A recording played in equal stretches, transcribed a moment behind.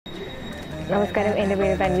നമസ്കാരം, എൻ്റെ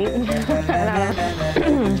പേര് തൻവി.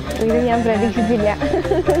 ഇത് ഞാൻ പ്രതീക്ഷിച്ചില്ല.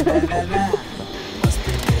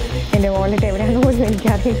 എൻ്റെ വാലറ്റ് എവിടെയാണെന്ന് പോലും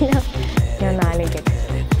എനിക്കറിയില്ല. ഞാൻ നാളേക്ക്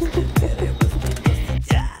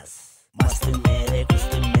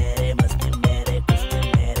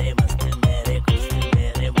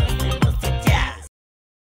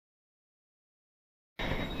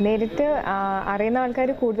നേരിട്ട് അറിയുന്ന ആൾക്കാർ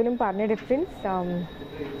കൂടുതലും പറഞ്ഞ ഡിഫറൻസ്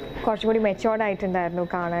കുറച്ചും കൂടി മെച്ചോർഡ് ആയിട്ടുണ്ടായിരുന്നു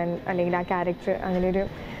കാണാൻ, അല്ലെങ്കിൽ ആ ക്യാരക്ടർ അങ്ങനെ ഒരു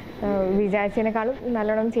വിചാരിച്ചതിനേക്കാളും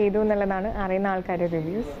നല്ലോണം ചെയ്തു എന്നുള്ളതാണ് അറിയുന്ന ആൾക്കാരുടെ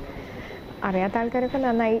റിവ്യൂസ്. അറിയാത്ത ആൾക്കാരൊക്കെ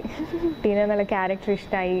നന്നായി, ടീന എന്നുള്ള ക്യാരക്ടർ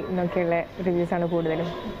ഇഷ്ടമായി എന്നൊക്കെയുള്ള റിവ്യൂസാണ് കൂടുതലും.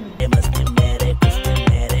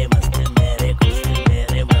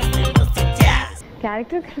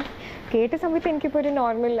 ക്യാരക്ടർ കേട്ട സമയത്ത് എനിക്കിപ്പോൾ ഒരു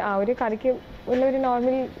നോർമൽ ആ ഒരു കറിക്ക് ഉള്ള ഒരു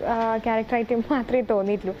നോർമൽ ക്യാരക്ടറായിട്ട് മാത്രമേ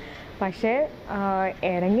തോന്നിയിട്ടുള്ളൂ. പക്ഷേ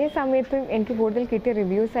ഇറങ്ങിയ സമയത്ത് എനിക്ക് കൂടുതൽ കിട്ടിയ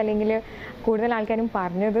റിവ്യൂസ് അല്ലെങ്കിൽ കൂടുതൽ ആൾക്കാരും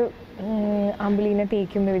പറഞ്ഞത് അമ്പിളീനെ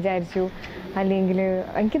തേക്കും എന്ന് വിചാരിച്ചു, അല്ലെങ്കിൽ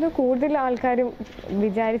എനിക്കത് കൂടുതൽ ആൾക്കാരും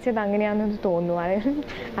വിചാരിച്ചത് അങ്ങനെയാണെന്ന് തോന്നുന്നു.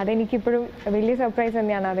 അതെനിക്കിപ്പോഴും വലിയ സർപ്രൈസ്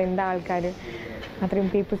തന്നെയാണ്. അതെന്താ ആൾക്കാർ അത്രയും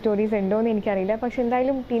പീപ്പിൾ സ്റ്റോറീസ് ഉണ്ടോ എന്ന് എനിക്കറിയില്ല. പക്ഷെ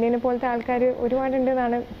എന്തായാലും ടീനേനെ പോലത്തെ ആൾക്കാർ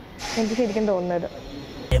ഒരുപാടുണ്ടെന്നാണ് എനിക്ക് ശരിക്കും തോന്നുന്നത്.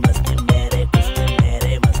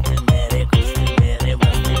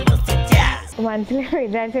 മനസ്സിൽ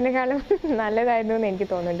വിചാരിച്ചതിനേക്കാളും നല്ലതായിരുന്നു എന്ന് എനിക്ക്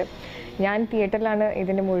തോന്നുന്നുണ്ട്. ഞാൻ തിയേറ്ററിലാണ്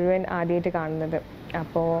ഇതിൻ്റെ മുഴുവൻ ആദ്യമായിട്ട് കാണുന്നത്.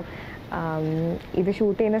 അപ്പോൾ ഇത്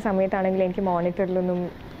ഷൂട്ട് ചെയ്യുന്ന സമയത്താണെങ്കിൽ എനിക്ക് മോണിറ്ററിലൊന്നും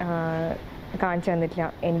കാണിച്ചു തന്നിട്ടില്ല.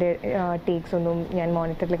 എൻ്റെ ടേക്സ് ഒന്നും ഞാൻ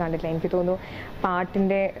മോണിറ്ററിൽ കണ്ടിട്ടില്ല. എനിക്ക് തോന്നുന്നു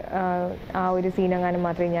പാട്ടിൻ്റെ ആ ഒരു സീനെങ്ങാനും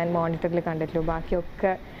മാത്രമേ ഞാൻ മോണിറ്ററിൽ കണ്ടിട്ടുള്ളൂ.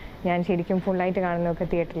 ബാക്കിയൊക്കെ ഞാൻ ശരിക്കും ഫുള്ളായിട്ട് കാണുന്നതൊക്കെ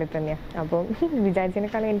തിയേറ്ററിൽ തന്നെയാണ്. അപ്പോൾ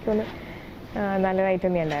വിചാരിച്ചതിനേക്കാളും എനിക്കൊന്ന് നല്ലതായിട്ട്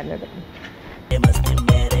തന്നെയാണ് ഉണ്ടായിരുന്നത്.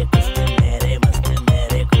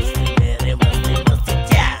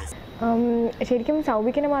 ശരിക്കും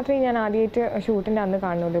സൗബിക്കിനെ മാത്രമേ ഞാൻ ആദ്യമായിട്ട് ഷൂട്ടിൻ്റെ അന്ന്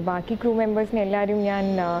കാണുന്നുള്ളൂ. ബാക്കി ക്രൂ മെമ്പേഴ്സിനെ എല്ലാവരും ഞാൻ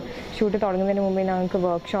ഷൂട്ട് തുടങ്ങുന്നതിന് മുമ്പേ ഞങ്ങൾക്ക്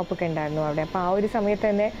വർക്ക്ഷോപ്പൊക്കെ ഉണ്ടായിരുന്നു അവിടെ. അപ്പോൾ ആ ഒരു സമയത്ത്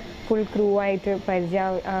തന്നെ ഫുൾ ക്രൂ ആയിട്ട്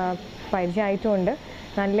പരിചയമായിട്ടുമുണ്ട്.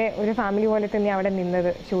 നല്ല ഒരു ഫാമിലി പോലെ തന്നെ അവിടെ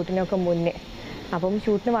നിന്നത് ഷൂട്ടിനൊക്കെ മുന്നേ. അപ്പം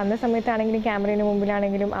ഷൂട്ടിന് വന്ന സമയത്താണെങ്കിലും ക്യാമറയുടെ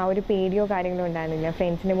മുമ്പിലാണെങ്കിലും ആ ഒരു പേടിയോ കാര്യങ്ങളോ ഉണ്ടായിരുന്നില്ല.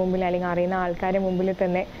 ഫ്രണ്ട്സിൻ്റെ മുമ്പിൽ അല്ലെങ്കിൽ അറിയുന്ന ആൾക്കാരുടെ മുമ്പിൽ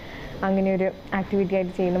തന്നെ അങ്ങനെ ഒരു ആക്ടിവിറ്റി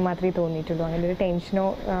ആയിട്ട് ചെയ്യുന്ന മാത്രമേ തോന്നിയിട്ടുള്ളൂ. അങ്ങനെ ഒരു ടെൻഷനോ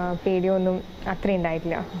പേടിയോ ഒന്നും അത്രയും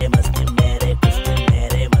ഉണ്ടായിട്ടില്ല.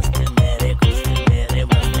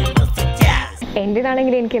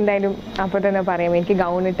 എൻ്റേതാണെങ്കിൽ എനിക്ക് എന്തായാലും അപ്പോൾ തന്നെ പറയാം, എനിക്ക്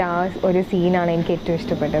ഗൗണിട്ട് ആ ഒരു സീനാണ് എനിക്ക് ഏറ്റവും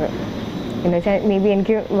ഇഷ്ടപ്പെട്ടത്. എന്ന് വെച്ചാൽ മേ ബി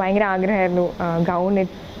എനിക്ക് ഭയങ്കര ആഗ്രഹമായിരുന്നു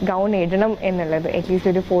ഗൗൺ ഇടണം എന്നുള്ളത്.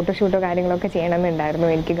 അറ്റ്ലീസ്റ്റ് ഒരു ഫോട്ടോഷൂട്ടോ കാര്യങ്ങളൊക്കെ ചെയ്യണമെന്നുണ്ടായിരുന്നു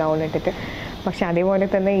എനിക്ക് ഗൗൺ ഇട്ടിട്ട്. പക്ഷെ അതേപോലെ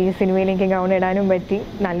തന്നെ ഈ സിനിമയിൽ എനിക്ക് ഗൗൺ ഇടാനും പറ്റി,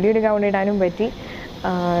 നല്ലൊരു ഗൗൺ ഇടാനും പറ്റി.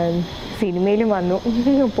 സിനിമയിലും വന്നു,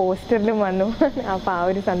 പോസ്റ്ററിലും വന്നു. അപ്പോൾ ആ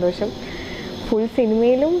ഒരു സന്തോഷം ഫുൾ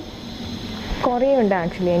സിനിമയിലും കുറേ ഉണ്ട്.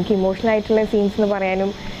 ആക്ച്വലി എനിക്ക് ഇമോഷണൽ ആയിട്ടുള്ള സീൻസ് എന്ന് പറയാനും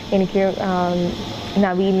എനിക്ക്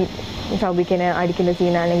നവീൻ സൗബിക്കിനെ അടിക്കുന്ന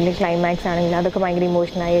സീനാണെങ്കിൽ ക്ലൈമാക്സ് ആണെങ്കിൽ അതൊക്കെ ഭയങ്കര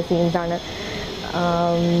ഇമോഷണലായ സീൻസാണ്.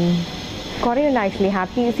 കുറേ ഉണ്ട് ആക്ച്വലി.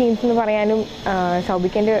 ഹാപ്പി സീൻസ് എന്ന് പറയാനും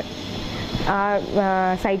സൗബിക്കിൻ്റെ ആ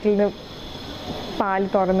സൈറ്റിൽ നിന്ന് പാൽ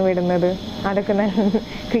തുറന്നു വിടുന്നത്, അതൊക്കെ നല്ല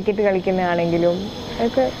ക്രിക്കറ്റ് കളിക്കുന്നതാണെങ്കിലും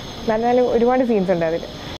അതൊക്കെ നല്ല നല്ല ഒരുപാട് സീൻസ് ഉണ്ട് അതിൽ.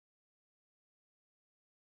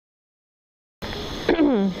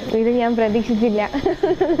 ഇത് ഞാൻ പ്രതീക്ഷിച്ചില്ല.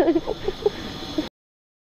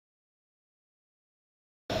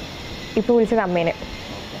 ഇപ്പോൾ വിളിച്ചത് അമ്മേനെ.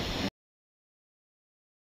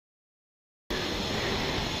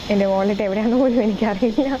 എൻ്റെ വാലറ്റ് എവിടെയാണെന്ന് പോലും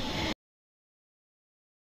എനിക്കറിയില്ല.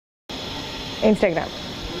 Instagram.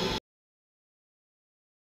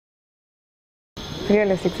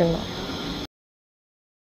 Realistic cinema.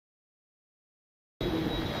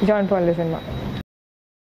 John പോളിൻ്റെ cinema.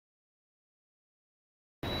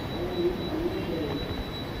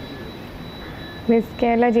 Miss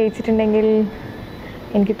Kerala ജയിച്ചിട്ടുണ്ടെങ്കിൽ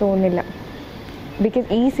എനിക്ക് തോന്നുന്നില്ല. ബിക്കോസ്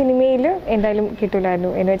ഈ സിനിമയിൽ എന്തായാലും കിട്ടില്ലായിരുന്നു.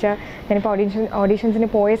 എന്ന് വെച്ചാൽ ഞാനിപ്പോൾ ഓഡീഷൻസിന്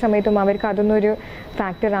പോയ സമയത്തും അവർക്ക് അതൊന്നും ഒരു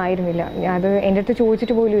ഫാക്ടർ ആയിരുന്നില്ല. അത് എൻ്റെ അടുത്ത്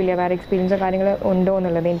ചോദിച്ചിട്ട് പോലും ഇല്ല വേറെ എക്സ്പീരിയൻസോ കാര്യങ്ങൾ ഉണ്ടോ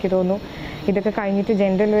എന്നുള്ളത്. എനിക്ക് തോന്നുന്നു ഇതൊക്കെ കഴിഞ്ഞിട്ട്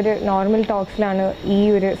ജനറൽ ഒരു നോർമൽ ടോക്സിലാണ് ഈ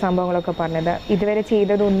ഒരു സംഭവങ്ങളൊക്കെ പറഞ്ഞത്. ഇതുവരെ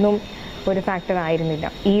ചെയ്തതൊന്നും ഒരു ഫാക്ടർ ആയിരുന്നില്ല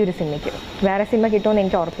ഈ ഒരു സിനിമയ്ക്ക്. വേറെ സിനിമ കിട്ടുമെന്ന്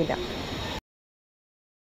എനിക്ക് ഉറപ്പില്ല.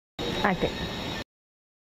 ആക്ടിങ്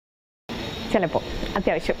ചിലപ്പോൾ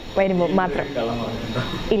അത്യാവശ്യം വരുമ്പോൾ മാത്രം.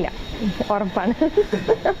 ഇല്ല, ഉറപ്പാണ്.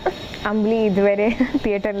 അമ്പിളി ഇതുവരെ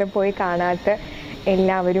തിയേറ്ററിൽ പോയി കാണാത്ത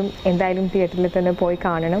എല്ലാവരും എന്തായാലും തിയേറ്ററിൽ തന്നെ പോയി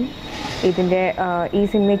കാണണം. ഇതിൻ്റെ ഈ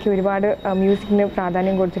സിനിമയ്ക്ക് ഒരുപാട് മ്യൂസിക്കിന്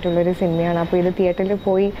പ്രാധാന്യം കൊടുത്തിട്ടുള്ളൊരു സിനിമയാണ്. അപ്പോൾ ഇത് തിയേറ്ററിൽ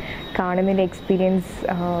പോയി കാണുന്നതിൻ്റെ എക്സ്പീരിയൻസ്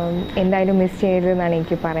എന്തായാലും മിസ് ചെയ്യരുതെന്നാണ്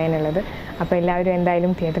എനിക്ക് പറയാനുള്ളത്. അപ്പോൾ എല്ലാവരും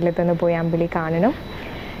എന്തായാലും തിയേറ്ററിൽ തന്നെ പോയി അമ്പിളി കാണണം.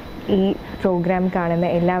 ഈ പ്രോഗ്രാം കാണുന്ന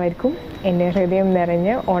എല്ലാവർക്കും എൻ്റെ ഹൃദയം നിറഞ്ഞ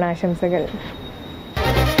ഓണാശംസകൾ.